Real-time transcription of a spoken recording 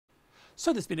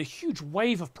So there's been a huge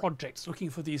wave of projects looking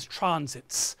for these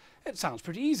transits. It sounds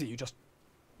pretty easy. You just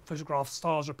photograph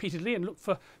stars repeatedly and look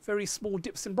for very small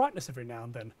dips in brightness every now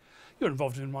and then. You're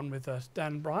involved in one with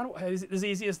Dan and Brian. Is it as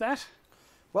easy as that?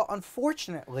 Well,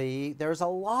 unfortunately, there's a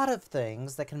lot of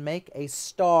things that can make a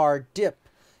star dip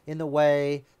in the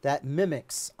way that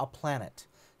mimics a planet.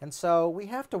 And so we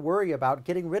have to worry about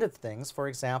getting rid of things, for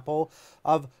example,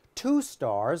 of two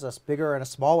stars, a bigger and a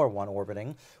smaller one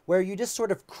orbiting, where you just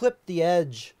sort of clip the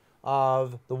edge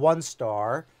of the one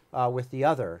star with the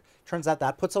other. Turns out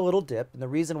that puts a little dip, and the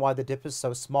reason why the dip is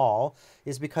so small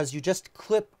is because you just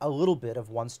clip a little bit of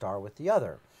one star with the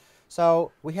other.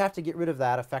 So we have to get rid of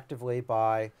that effectively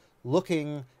by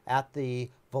looking at the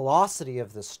velocity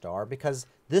of the star, because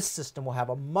this system will have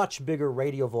a much bigger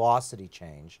radial velocity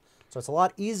change. So it's a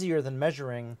lot easier than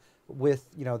measuring with,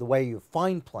 the way you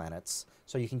find planets,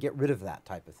 so you can get rid of that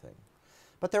type of thing.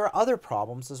 But there are other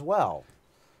problems as well.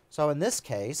 So in this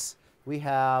case, we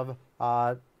have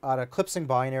an eclipsing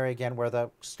binary again where the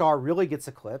star really gets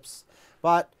eclipsed,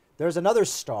 but there's another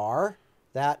star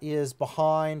that is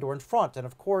behind or in front. And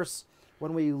of course,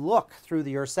 when we look through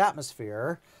the Earth's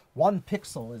atmosphere, one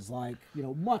pixel is like,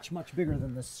 much, much bigger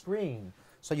than the screen.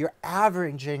 So you're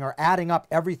averaging or adding up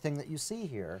everything that you see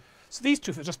here. So these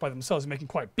two, just by themselves, are making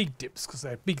quite big dips because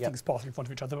they're big things passing in front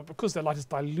of each other. But because their light is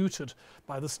diluted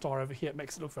by the star over here, it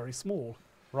makes it look very small.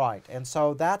 Right, and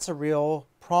so that's a real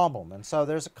problem. And so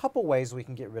there's a couple ways we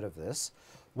can get rid of this.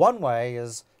 One way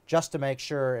is just to make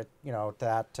sure,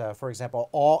 that, for example,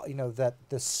 that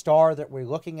the star that we're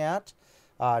looking at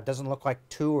doesn't look like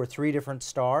 2 or 3 different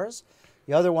stars.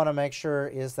 The other one to make sure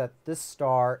is that this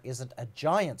star isn't a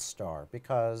giant star,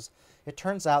 because it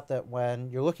turns out that when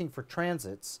you're looking for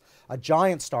transits, a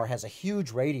giant star has a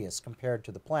huge radius compared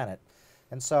to the planet.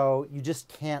 And so you just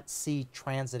can't see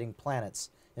transiting planets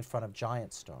in front of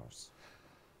giant stars.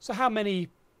 So how many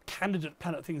candidate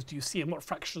planet things do you see, and what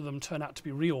fraction of them turn out to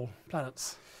be real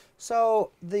planets? So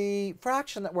the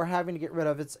fraction that we're having to get rid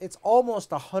of, it's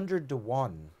almost 100 to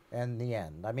 1 in the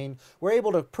end. I mean, we're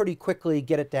able to pretty quickly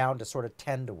get it down to sort of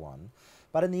 10 to 1.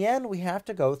 But in the end, we have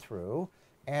to go through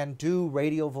and do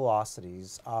radial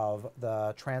velocities of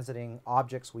the transiting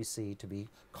objects we see to be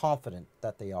confident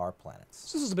that they are planets.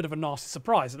 So this is a bit of a nasty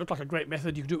surprise. It looked like a great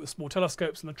method. You could do it with small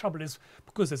telescopes, and the trouble is,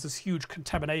 because there's this huge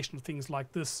contamination of things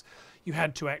like this, you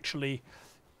had to actually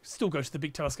still go to the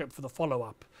big telescope for the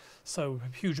follow-up. So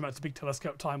huge amounts of big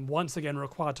telescope time once again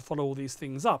required to follow all these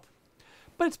things up.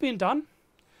 But it's been done,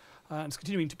 and it's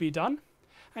continuing to be done.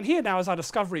 And here now is our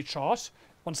discovery chart,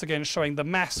 once again showing the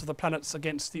mass of the planets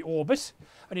against the orbit.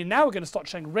 And now we're going to start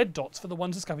showing red dots for the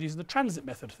ones discovered using the transit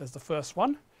method. There's the first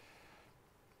one.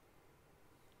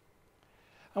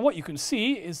 And what you can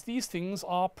see is these things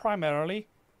are primarily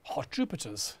hot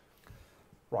Jupiters.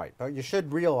 Right, but you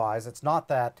should realize it's not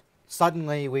that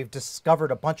suddenly we've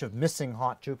discovered a bunch of missing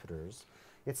hot Jupiters.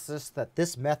 It's just that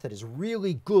this method is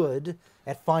really good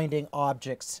at finding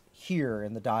objects here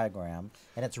in the diagram,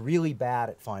 and it's really bad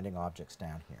at finding objects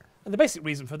down here. And the basic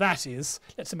reason for that is,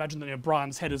 let's imagine that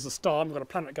Brian's head is a star, and we've got a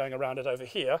planet going around it over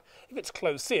here. If it's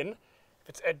close in, if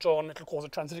it's edge on, it'll cause a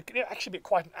transit. It can actually be at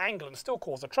quite an angle and still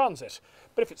cause a transit.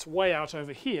 But if it's way out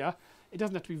over here, it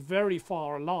doesn't have to be very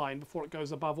far aligned before it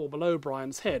goes above or below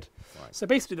Brian's head. Right. So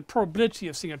basically the probability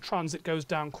of seeing a transit goes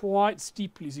down quite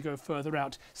steeply as you go further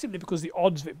out, simply because the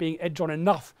odds of it being edge on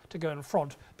enough to go in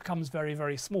front becomes very,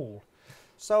 very small.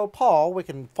 So Paul, we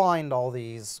can find all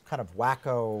these kind of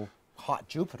wacko hot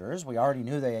Jupiters. We already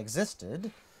knew they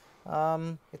existed.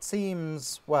 It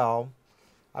seems, well,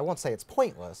 I won't say it's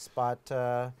pointless, but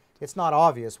it's not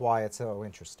obvious why it's so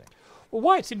interesting. Well,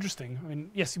 why it's interesting, I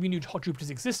mean, yes, we knew hot Jupiters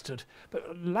existed,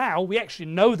 but now we actually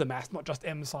know the mass, not just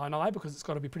m sin I, because it's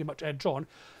got to be pretty much edge on.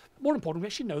 More important, we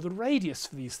actually know the radius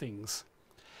for these things.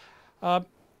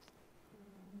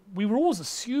 We were always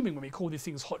assuming when we called these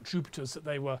things hot Jupiters that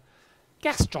they were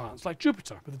gas giants like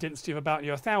Jupiter, with a density of about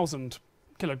 1,000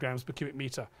 kilograms per cubic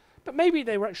meter. But maybe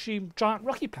they were actually giant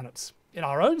rocky planets. In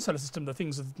our own solar system, the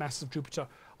things of the mass of Jupiter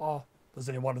are, there's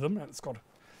only one of them, and it's got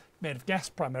made of gas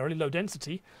primarily, low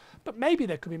density. But maybe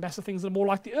there could be massive things that are more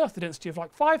like the Earth, the density of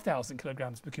like 5,000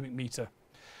 kilograms per cubic meter.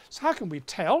 So how can we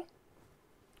tell?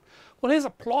 Well, here's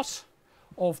a plot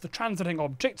of the transiting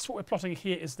objects. What we're plotting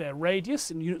here is their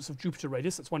radius in units of Jupiter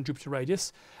radius. That's 1 Jupiter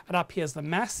radius. And up here's the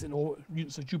mass in all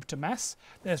units of Jupiter mass.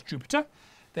 There's Jupiter.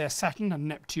 There's Saturn and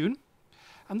Neptune.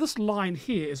 And this line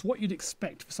here is what you'd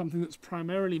expect for something that's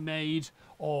primarily made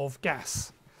of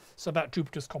gas. So about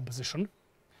Jupiter's composition.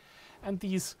 And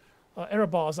these error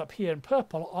bars up here in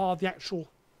purple are the actual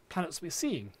planets we're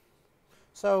seeing.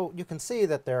 So you can see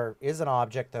that there is an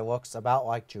object that looks about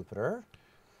like Jupiter.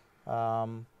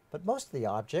 But most of the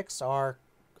objects are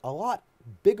a lot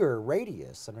bigger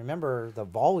radius. And remember, the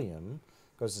volume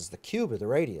goes as the cube of the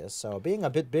radius. So being a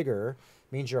bit bigger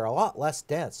means you're a lot less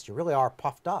dense. You really are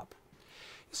puffed up.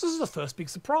 This is the first big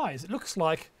surprise. It looks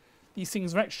like these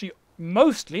things are actually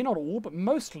mostly, not all, but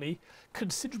mostly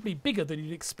considerably bigger than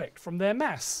you'd expect from their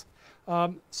mass.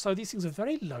 So these things are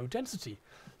very low density.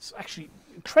 So actually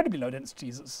incredibly low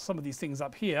densities. Some of these things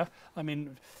up here, I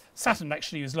mean, Saturn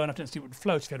actually was low enough density it would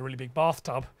float if you had a really big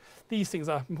bathtub. These things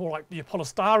are more like the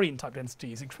polystyrene type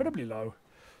densities, incredibly low.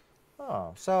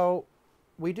 Oh, so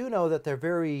we do know that they're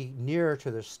very near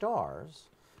to their stars.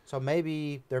 So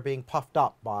maybe they're being puffed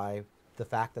up by the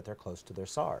fact that they're close to their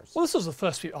stars. Well, this was the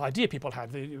first idea people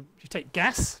had. You take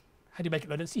gas, how do you make it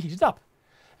low density? Heat it up.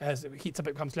 As it heats up,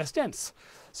 it becomes less dense.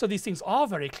 So these things are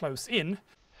very close in.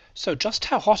 So just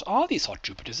how hot are these hot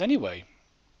Jupiters anyway?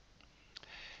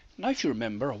 Now, if you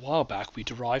remember, a while back we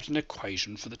derived an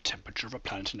equation for the temperature of a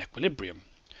planet in equilibrium.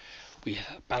 We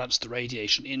balanced the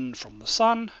radiation in from the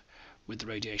Sun with the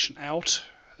radiation out,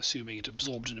 assuming it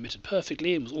absorbed and emitted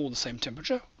perfectly and was all the same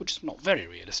temperature, which is not very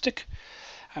realistic.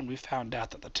 And we found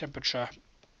out that the temperature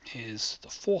is the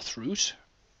fourth root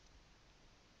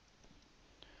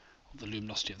of the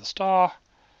luminosity of the star,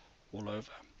 all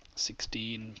over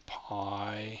 16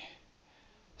 pi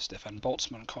Stefan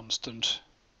Boltzmann constant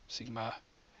sigma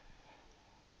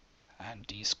and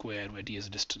d squared, where d is the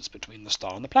distance between the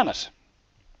star and the planet.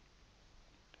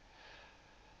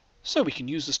 So we can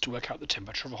use this to work out the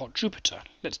temperature of a hot Jupiter.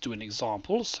 Let's do an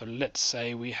example. So let's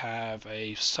say we have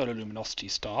a solar luminosity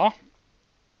star.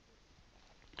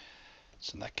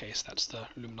 So in that case, that's the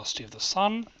luminosity of the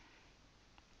Sun.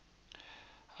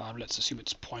 Let's assume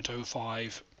it's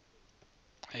 0.05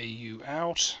 AU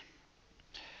out.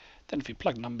 Then if we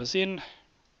plug numbers in,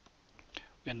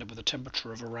 we end up with a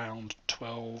temperature of around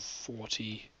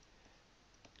 1240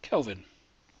 Kelvin.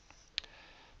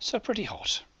 So pretty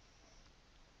hot.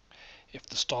 If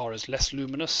the star is less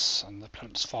luminous and the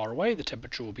planet's far away, the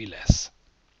temperature will be less.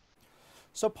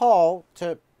 So Paul,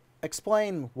 to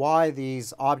explain why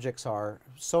these objects are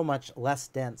so much less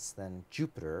dense than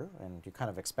Jupiter, and you kind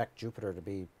of expect Jupiter to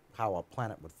be how a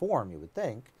planet would form, you would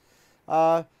think,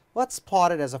 let's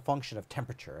plot it as a function of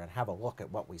temperature and have a look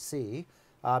at what we see,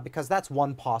 because that's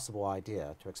one possible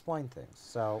idea to explain things.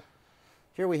 So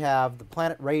here we have the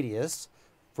planet radius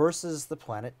versus the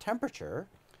planet temperature,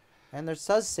 and there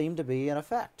does seem to be an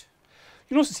effect.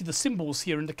 You can also see the symbols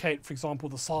here indicate, for example,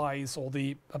 the size or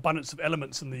the abundance of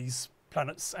elements in these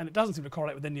planets, and it doesn't seem to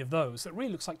correlate with any of those. It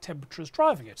really looks like temperature is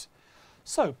driving it.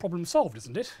 So, problem solved,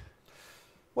 isn't it?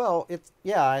 Well,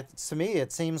 to me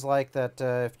it seems like that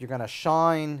if you're going to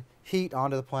shine heat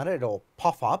onto the planet, it'll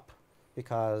puff up,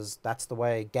 because that's the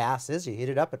way gas is. You heat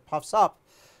it up, it puffs up.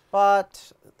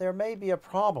 But there may be a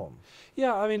problem.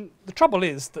 Yeah, I mean, the trouble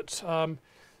is that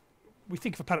we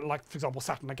think of a planet like, for example,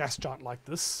 Saturn, a gas giant like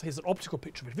this. Here's an optical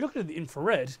picture of it. If you look at it in the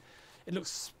infrared, it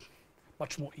looks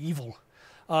much more evil.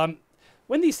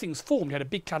 When these things formed, you had a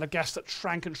big cloud of gas that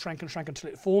shrank and shrank and shrank until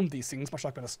it formed these things, much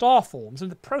like when a star forms. And in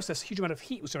the process, a huge amount of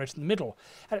heat was generated in the middle.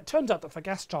 And it turns out that for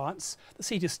gas giants, the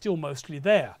heat is still mostly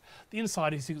there. The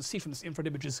inside, as you can see from this infrared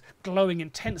image, is glowing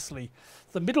intensely.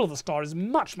 The middle of the star is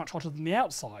much, much hotter than the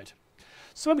outside.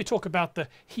 So when we talk about the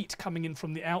heat coming in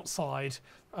from the outside,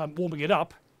 warming it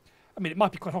up, I mean, it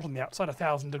might be quite hot on the outside,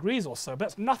 1,000 degrees or so, but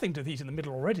that's nothing to the heat in the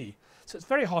middle already. So it's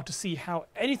very hard to see how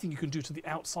anything you can do to the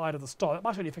outside of the star, that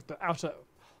might only affect the outer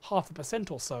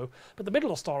 0.5% or so, but the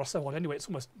middle of the star is so hot anyway, it's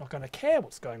almost not going to care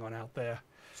what's going on out there.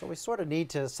 So we sort of need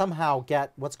to somehow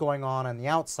get what's going on the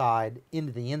outside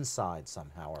into the inside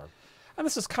somehow. And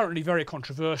this is currently very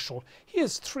controversial.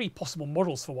 Here's 3 possible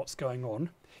models for what's going on.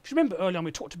 If you remember earlier on,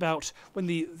 we talked about when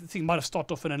the thing might have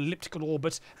started off in an elliptical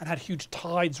orbit and had huge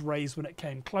tides raised when it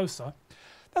came closer.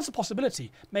 That's a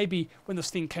possibility. Maybe when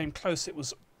this thing came close, it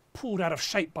was pulled out of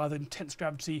shape by the intense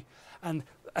gravity, and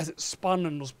as it spun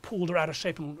and was pulled out of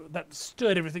shape, and that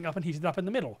stirred everything up and heated up in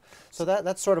the middle. So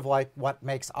that's sort of like what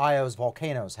makes Io's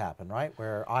volcanoes happen, right?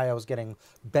 Where Io's getting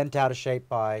bent out of shape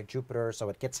by Jupiter, so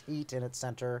it gets heat in its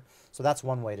center. So that's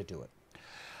one way to do it.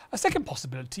 A second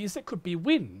possibility is it could be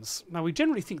winds. Now, we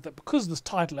generally think that because of this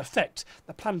tidal effect,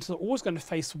 the planets are always going to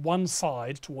face one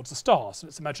side towards the star. So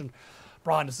let's imagine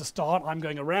Brian is the star, and I'm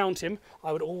going around him.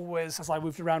 I would always, as I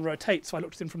moved around, rotate, so I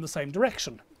looked at him from the same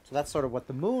direction. So that's sort of what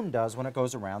the moon does when it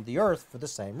goes around the Earth for the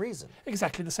same reason.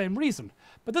 Exactly the same reason.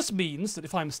 But this means that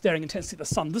if I'm staring intensely at the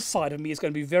sun, this side of me is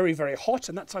going to be very, very hot,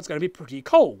 and that side's going to be pretty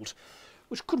cold,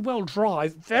 which could well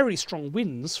drive very strong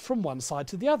winds from one side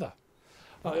to the other.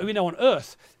 We know on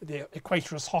Earth, the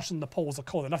equator is hot and the poles are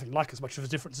cold. They're nothing like as much of a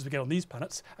difference as we get on these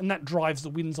planets, and that drives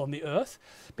the winds on the Earth.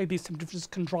 Maybe some differences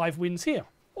can drive winds here.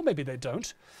 or maybe they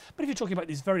don't. But if you're talking about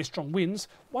these very strong winds,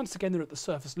 once again they're at the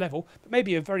surface level, but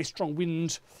maybe a very strong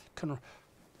wind can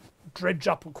dredge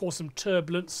up and cause some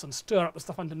turbulence and stir up the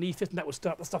stuff underneath it, and that will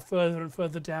stir up the stuff further and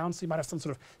further down, so you might have some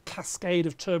sort of cascade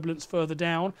of turbulence further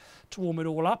down to warm it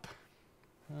all up.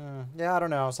 Yeah, I don't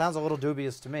know. Sounds a little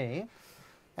dubious to me.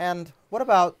 And what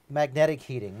about magnetic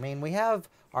heating? I mean, we have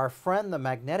our friend, the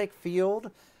magnetic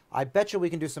field. I bet you we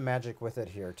can do some magic with it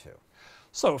here, too.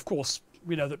 So, of course,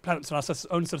 we know that planets in our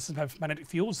own solar system have magnetic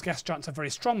fields. Gas giants have very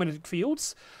strong magnetic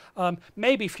fields.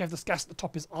 Maybe if you have this gas at the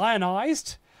top is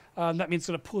ionized, that means it's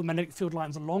going to pull the magnetic field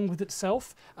lines along with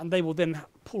itself, and they will then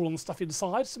pull on the stuff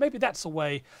inside. So maybe that's a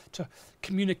way to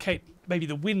communicate maybe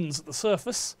the winds at the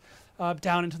surface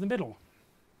down into the middle.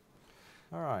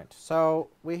 All right, so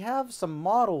we have some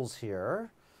models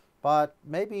here, but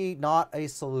maybe not a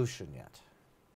solution yet.